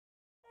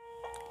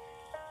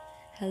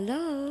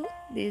Hello,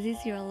 this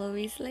is your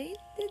Lois Lane,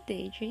 the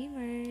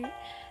Daydreamer,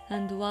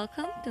 and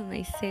welcome to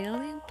my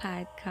sailing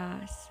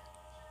podcast.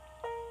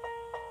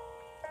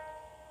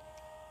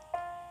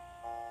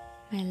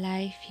 My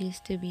life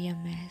used to be a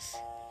mess.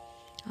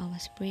 I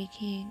was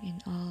breaking in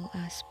all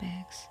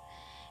aspects.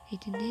 I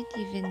did not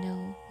even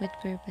know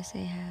what purpose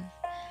I have,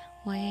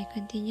 why I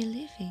continue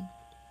living.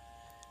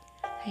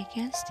 I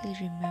can still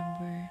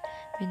remember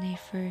when I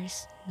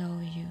first know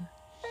you.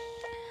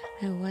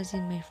 I was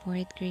in my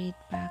fourth grade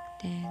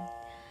back then.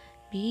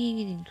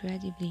 Being an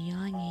incredibly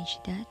young age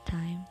that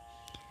time,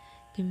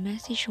 the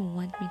message you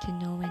want me to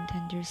know and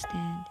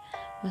understand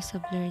was a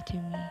blur to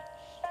me.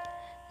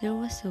 There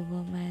was a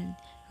woman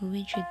who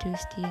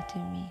introduced you to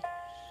me,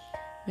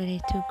 but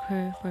I took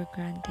her for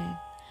granted,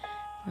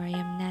 for I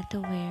am not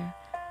aware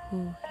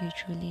who you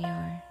truly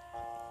are.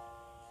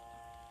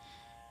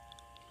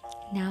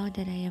 Now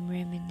that I am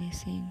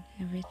reminiscing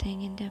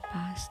everything in the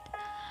past,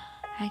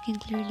 I can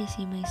clearly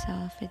see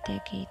myself a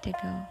decade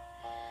ago.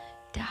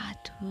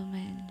 That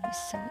woman was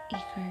so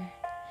eager.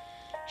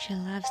 She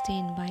loves to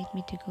invite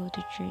me to go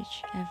to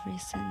church every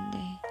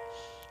Sunday,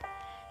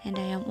 and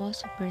I am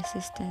also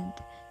persistent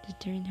to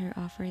turn her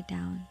offer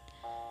down.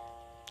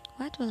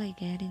 What will I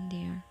get in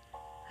there?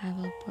 I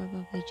will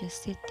probably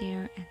just sit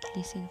there and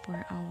listen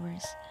for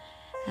hours,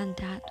 and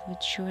that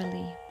would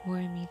surely bore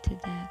me to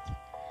death.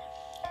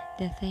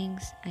 The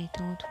things I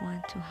don't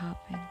want to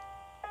happen.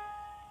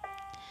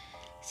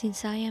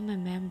 Since I am a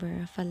member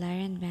of a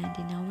Lyran band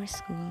in our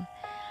school,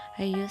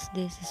 I use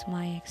this as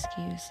my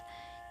excuse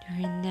to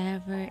her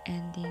never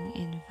ending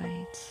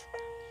invites.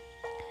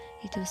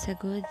 It was a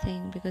good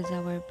thing because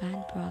our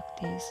band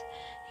practice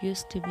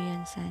used to be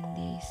on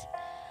Sundays.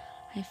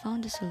 I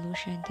found a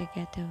solution to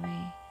get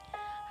away.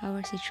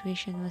 Our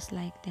situation was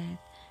like that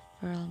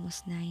for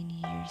almost 9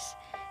 years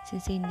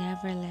since I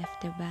never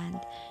left the band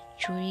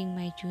during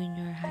my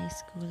junior high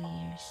school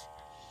years.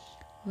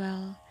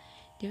 Well,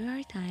 there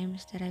are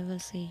times that I will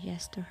say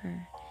yes to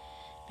her,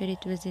 but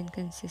it was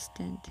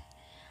inconsistent.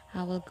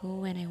 I will go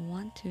when I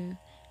want to,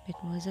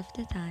 but most of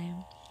the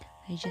time,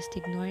 I just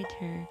ignored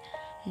her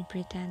and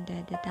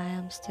pretended that I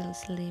am still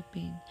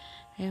sleeping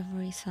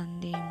every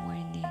Sunday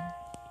morning.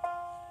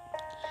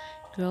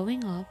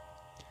 Growing up,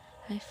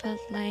 I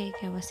felt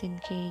like I was in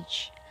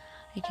cage.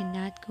 I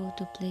cannot go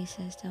to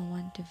places I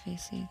want to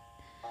visit.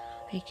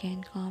 I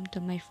can't come to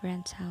my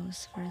friend's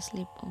house for a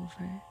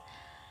sleepover.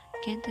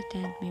 Can't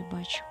attend my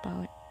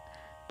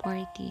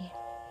party.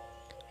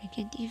 I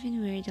can't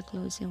even wear the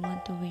clothes I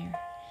want to wear.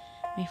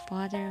 My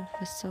father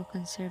was so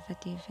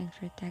conservative and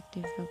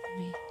protective of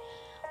me.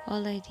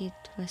 All I did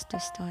was to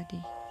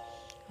study.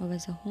 I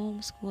was a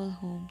homeschool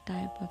home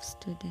type of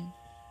student.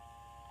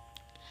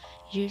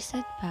 Years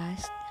had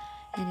passed,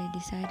 and I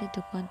decided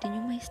to continue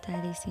my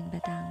studies in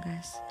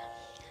Batangas.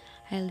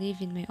 I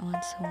lived in my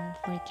aunt's home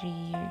for 3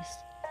 years.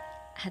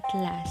 At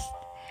last,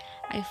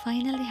 I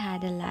finally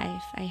had a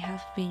life I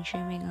have been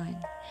dreaming on.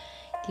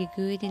 The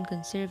good and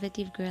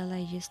conservative girl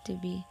I used to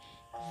be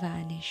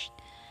vanished,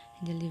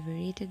 and the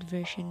liberated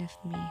version of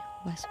me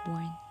was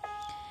born.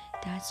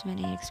 That's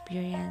when I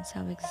experienced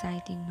how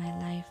exciting my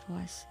life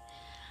was.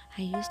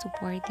 I used to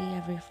party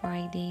every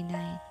Friday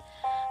night.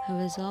 I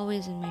was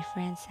always in my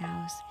friend's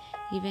house,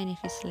 even if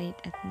it's late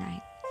at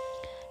night.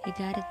 I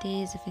got a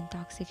taste of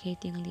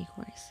intoxicating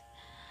liquors.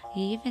 I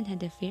even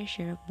had a fair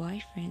share of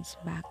boyfriends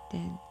back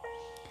then.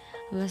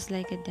 I was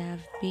like a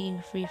dove being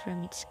free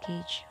from its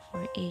cage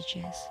for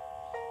ages.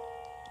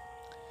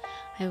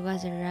 I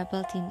was a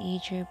rebel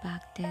teenager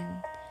back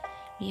then.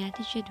 My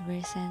attitude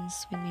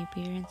worsens when my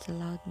parents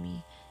allowed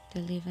me to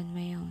live on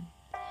my own.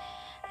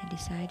 I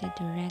decided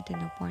to rent an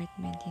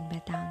apartment in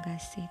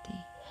Batangas City.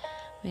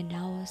 When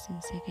I was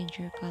in second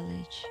year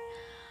college,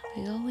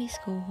 I always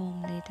go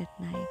home late at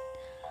night.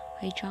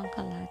 I drank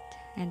a lot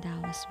and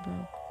I was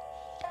broke.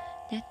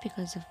 Not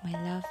because of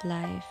my love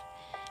life,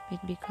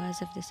 but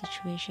because of the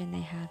situation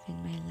I have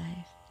in my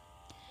life.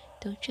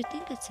 Don't you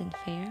think it's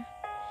unfair?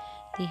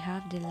 They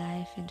have the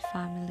life and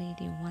family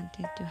they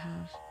wanted to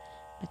have,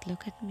 but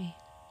look at me.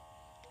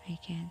 I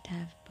can't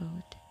have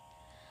both.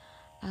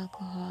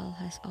 Alcohol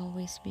has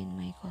always been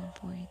my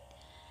comfort,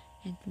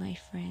 and my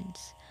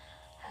friends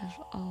have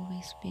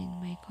always been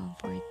my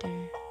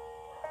comforter.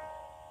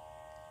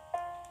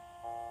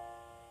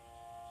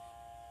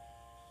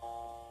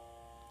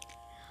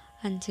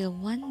 Until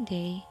one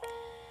day,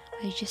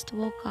 I just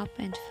woke up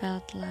and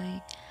felt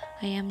like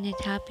I am not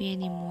happy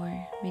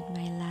anymore with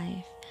my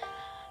life.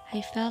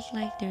 I felt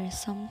like there is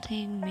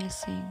something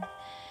missing.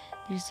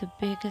 There's the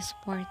biggest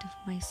part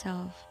of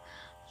myself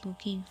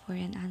looking for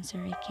an answer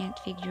I can't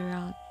figure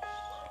out.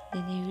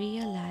 Then I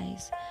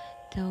realized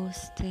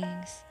those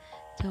things,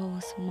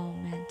 those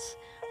moments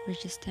were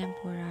just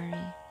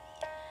temporary.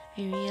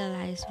 I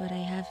realized what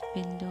I have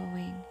been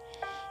doing.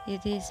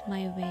 It is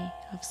my way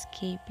of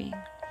escaping.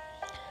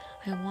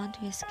 I want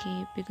to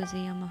escape because I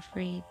am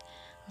afraid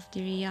of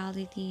the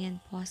reality and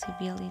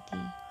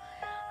possibility.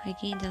 I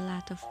gained a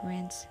lot of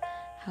friends,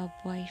 have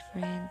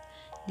boyfriend,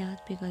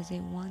 not because I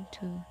want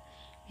to,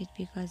 but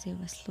because I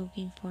was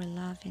looking for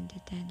love and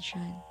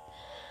attention.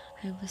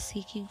 I was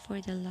seeking for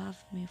the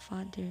love my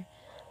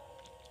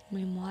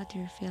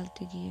mother failed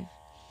to give.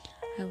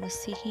 I was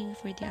seeking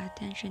for the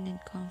attention and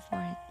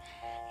comfort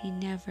I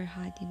never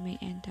had in my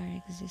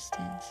entire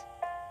existence.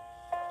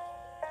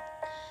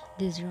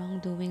 These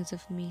wrongdoings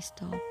of me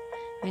stopped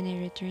when I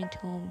returned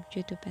home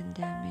due to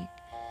pandemic.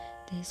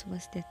 This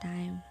was the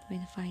time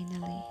when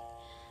finally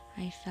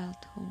I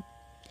felt home.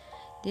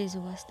 This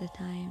was the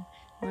time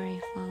where I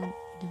found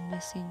the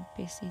missing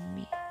piece in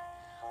me.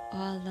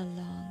 All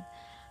along,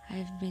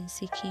 I've been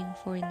seeking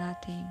for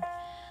nothing.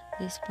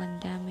 This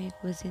pandemic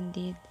was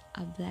indeed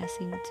a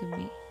blessing to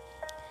me.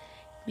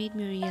 It made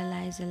me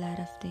realize a lot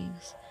of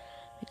things.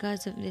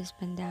 Because of this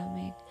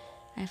pandemic,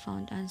 I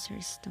found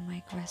answers to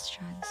my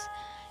questions.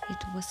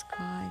 It was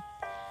God,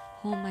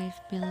 whom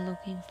I've been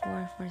looking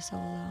for so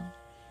long.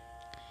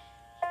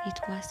 It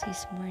was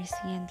His mercy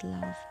and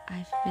love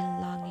I've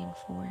been longing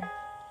for.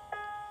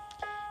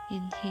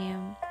 In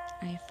Him,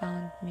 I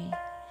found me.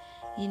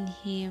 In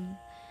Him,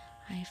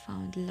 I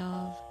found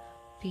love,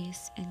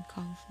 peace, and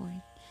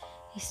comfort.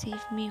 He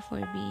saved me for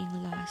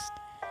being lost.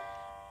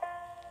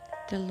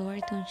 The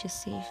Lord don't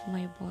just save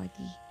my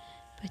body,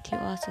 but He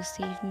also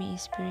saved me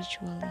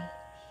spiritually.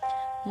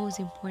 Most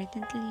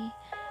importantly,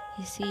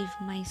 He saved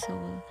my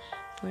soul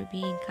for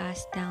being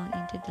cast down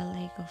into the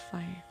lake of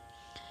fire.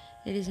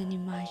 It is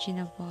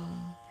unimaginable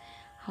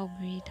how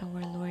great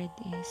our Lord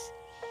is.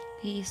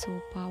 He is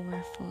so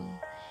powerful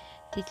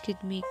that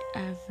could make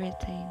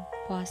everything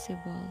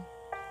possible.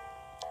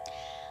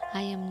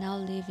 I am now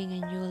living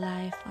a new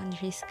life under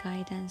His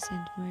guidance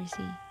and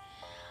mercy.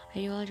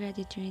 I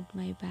already turned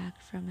my back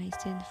from my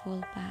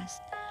sinful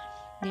past.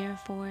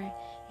 Therefore,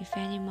 if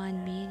any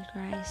man be in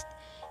Christ,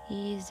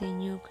 he is a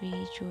new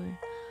creature.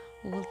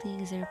 All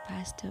things are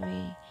passed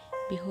away.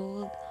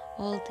 Behold,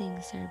 all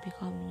things are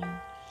become new.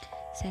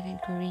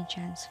 2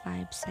 Corinthians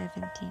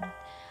 5:17.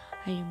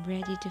 I am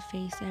ready to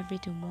face every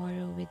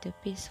tomorrow with a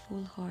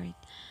peaceful heart,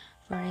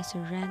 for I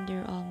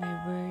surrender all my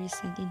worries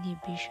and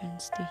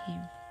inhibitions to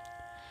Him.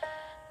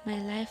 My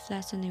life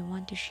lesson I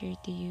want to share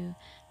to you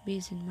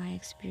based on my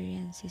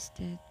experience is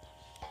that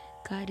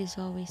God is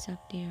always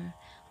up there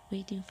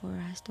waiting for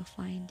us to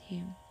find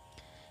Him.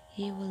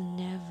 He will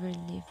never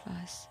leave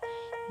us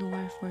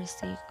nor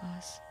forsake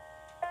us.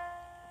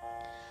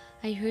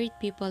 I heard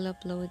people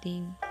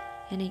uploading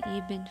and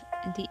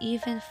they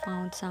even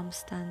found some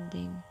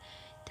standing.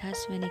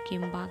 That's when I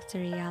came back to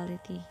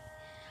reality.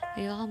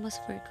 I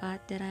almost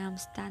forgot that I am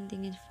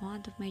standing in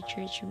front of my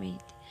church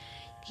mate,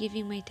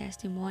 giving my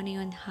testimony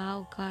on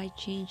how God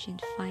changed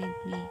and found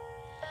me.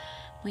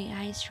 My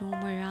eyes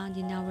roam around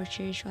in our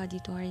church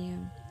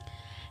auditorium,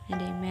 and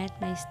I met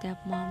my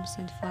stepmom's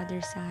and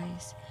father's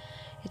eyes.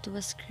 It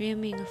was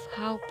screaming of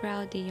how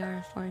proud they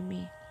are for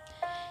me.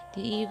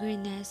 The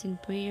eagerness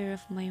and prayer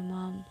of my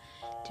mom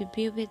to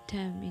be with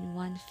them in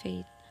one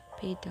faith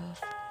paid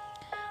off.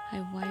 I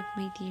wiped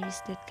my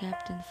tears that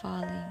kept on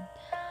falling.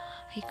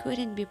 I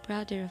couldn't be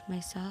prouder of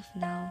myself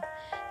now.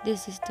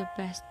 This is the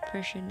best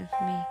version of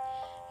me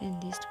in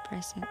this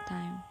present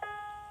time.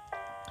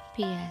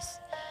 P.S.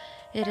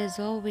 It has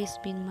always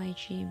been my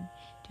dream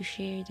to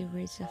share the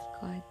words of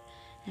God,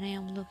 and I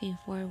am looking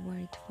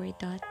forward for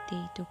that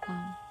day to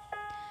come.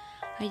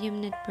 I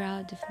am not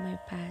proud of my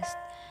past,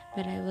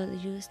 but I will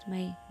use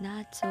my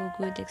not so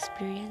good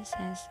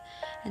experiences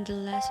and the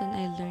lesson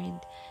I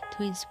learned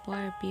to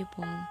inspire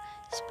people,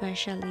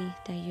 especially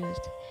the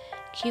youth.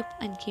 Keep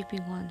on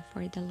keeping on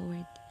for the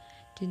Lord.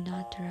 Do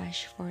not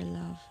rush for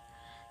love.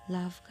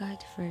 Love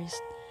God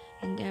first,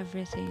 and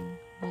everything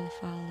will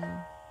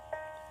follow.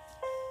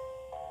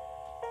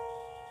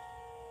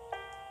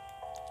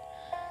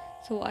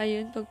 So,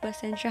 ayun,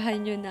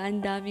 pagpasensyahan nyo na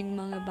ang daming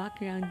mga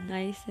background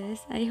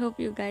noises. I hope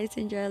you guys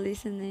enjoy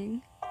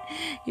listening.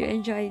 You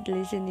enjoyed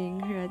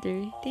listening,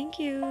 rather. Thank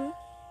you!